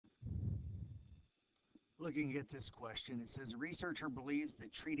Looking at this question, it says a researcher believes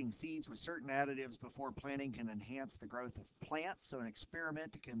that treating seeds with certain additives before planting can enhance the growth of plants, so an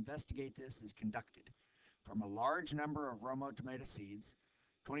experiment to investigate this is conducted. From a large number of Romo tomato seeds,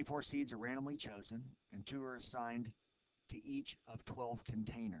 24 seeds are randomly chosen, and 2 are assigned to each of 12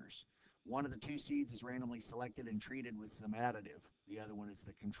 containers. One of the 2 seeds is randomly selected and treated with some additive. The other one is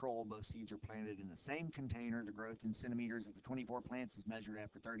the control. Both seeds are planted in the same container. The growth in centimeters of the 24 plants is measured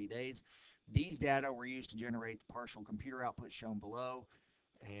after 30 days. These data were used to generate the partial computer output shown below,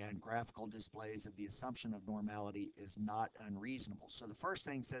 and graphical displays of the assumption of normality is not unreasonable. So the first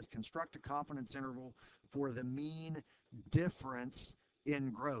thing says construct a confidence interval for the mean difference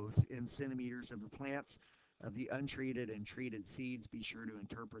in growth in centimeters of the plants of the untreated and treated seeds. Be sure to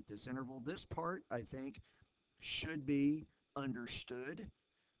interpret this interval. This part, I think, should be understood.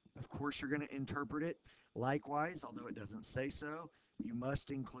 Of course, you're going to interpret it. Likewise, although it doesn't say so, you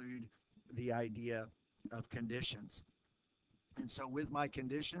must include the idea of conditions. And so with my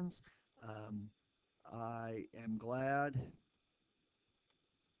conditions, I am glad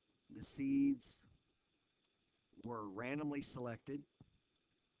the seeds were randomly selected.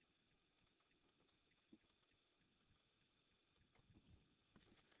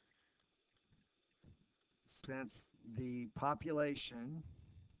 Since the population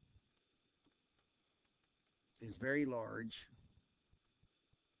is very large,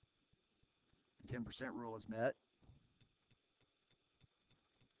 the 10% rule is met.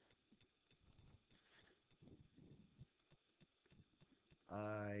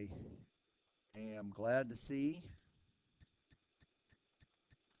 I am glad to see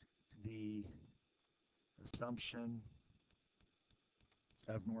the assumption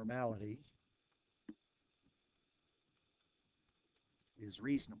of normality is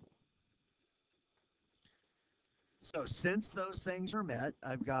reasonable. So since those things are met,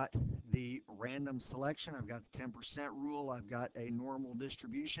 I've got the random selection, I've got the 10% rule, I've got a normal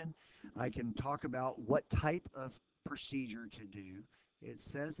distribution. I can talk about what type of procedure to do. It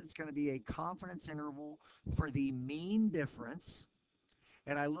says it's going to be a confidence interval for the mean difference.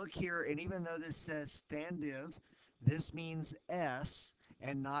 And I look here, and even though this says standiv, this means S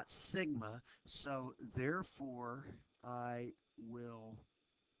and not sigma. So therefore, I will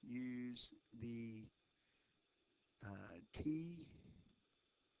use the T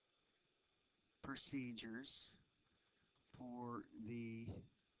procedures for the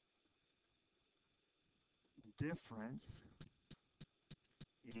difference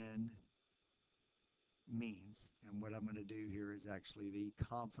in means. And what I'm going to do here is actually the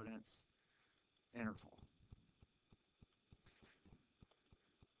confidence interval.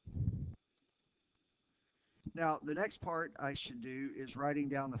 Now, the next part I should do is writing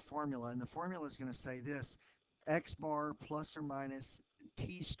down the formula, and the formula is going to say this: x bar plus or minus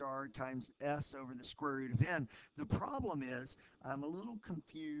t star times s over the square root of n. The problem is I'm a little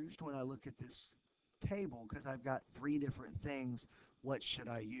confused when I look at this table because I've got 3 different things. What should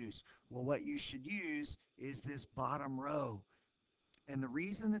I use? Well, what you should use is this bottom row. And the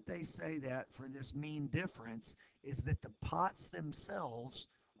reason that they say that for this mean difference is that the pots themselves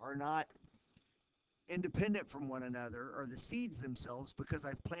are not independent from one another, or the seeds themselves, because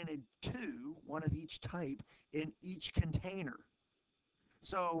I've planted 2, one of each type, in each container.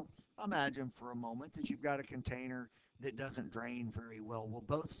 So imagine for a moment that you've got a container that doesn't drain very well. Well,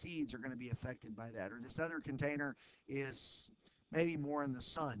 both seeds are going to be affected by that. Or this other container is maybe more in the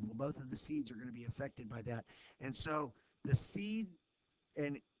sun. Well, both of the seeds are going to be affected by that. And so the seed,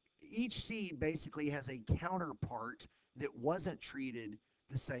 and each seed basically has a counterpart that wasn't treated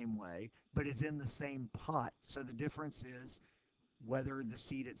the same way, but is in the same pot. So the difference is whether the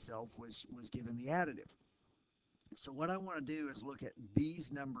seed itself was given the additive. So what I want to do is look at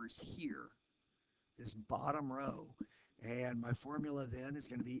these numbers here, this bottom row, and my formula then is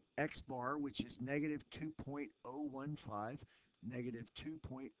going to be x bar, which is negative 2.015, negative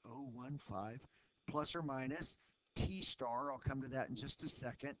 2.015, plus or minus t star. I'll come to that in just a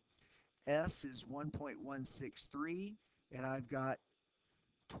second. S is 1.163, and I've got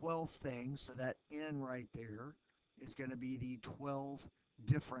 12 things, so that n right there is going to be the 12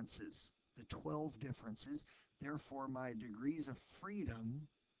 differences. The 12 differences. Therefore, my degrees of freedom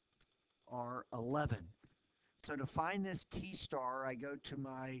are 11. So to find this t star, I go to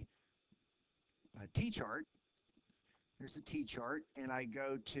my t-chart. Here's a t-chart, and I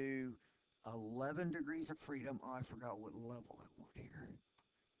go to 11 degrees of freedom. Oh, I forgot what level I want here.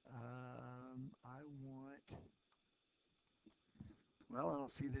 I want, well, I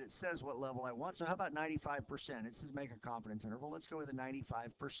don't see that it says what level I want. So how about 95%? It says make a confidence interval. Let's go with a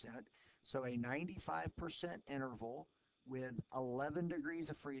 95%. So a 95% interval with 11 degrees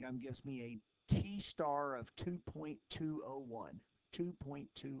of freedom gives me a T star of 2.201.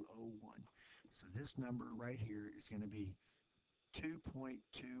 2.201. So this number right here is going to be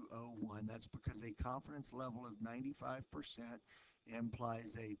 2.201. That's because a confidence level of 95%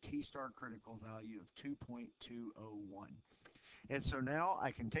 implies a T star critical value of 2.201. And so now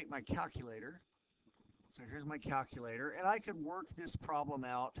I can take my calculator. So here's my calculator, and I could work this problem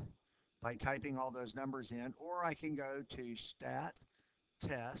out by typing all those numbers in, or I can go to stat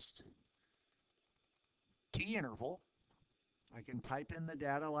test t interval. I can type in the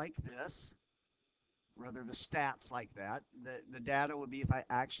data like this, rather the stats like that. The data would be if I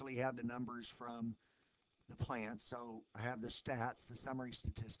actually have the numbers from the plant. So I have the stats, the summary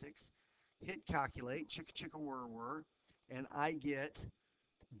statistics. Hit calculate, chicka chicka whir whir, and I get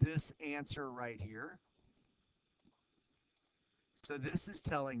this answer right here. So this is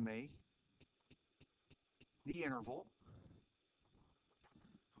telling me the interval.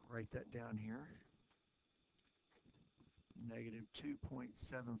 I'll write that down here. Negative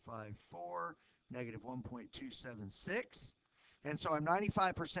 2.754, negative 1.276. And so I'm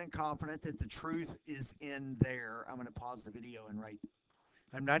 95% confident that the truth is in there. I'm going to pause the video and write.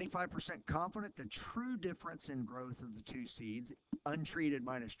 I'm 95% confident the true difference in growth of the two seeds, untreated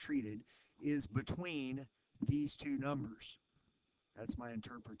minus treated, is between these two numbers. That's my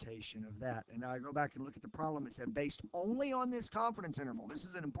interpretation of that. And now I go back and look at the problem. It said based only on this confidence interval. This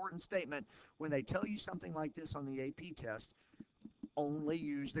is an important statement. When they tell you something like this on the AP test, only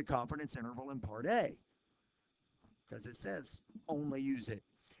use the confidence interval in part A, because it says only use it.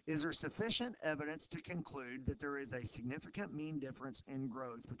 Is there sufficient evidence to conclude that there is a significant mean difference in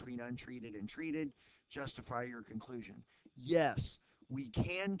growth between untreated and treated? Justify your conclusion. Yes, we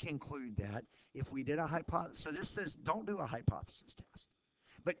can conclude that if we did a hypothesis. So this says don't do a hypothesis test.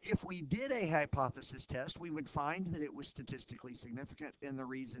 But if we did a hypothesis test, we would find that it was statistically significant, and the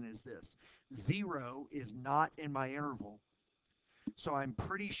reason is this. 0 is not in my interval. So I'm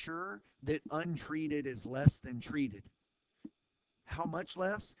pretty sure that untreated is less than treated. How much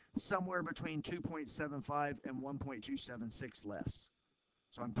less? Somewhere between 2.75 and 1.276 less.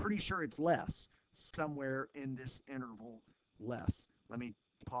 So I'm pretty sure it's less, somewhere in this interval less. Let me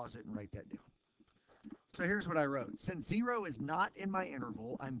pause it and write that down. So here's what I wrote. Since 0 is not in my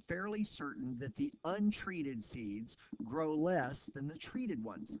interval, I'm fairly certain that the untreated seeds grow less than the treated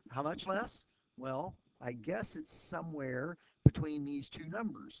ones. How much less? Well, I guess it's somewhere between these two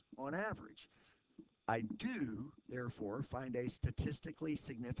numbers on average. I do, therefore, find a statistically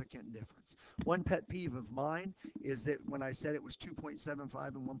significant difference. One pet peeve of mine is that when I said it was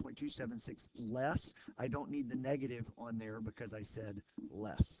 2.75 and 1.276 less, I don't need the negative on there because I said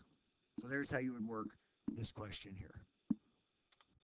less. So there's how you would work this question here.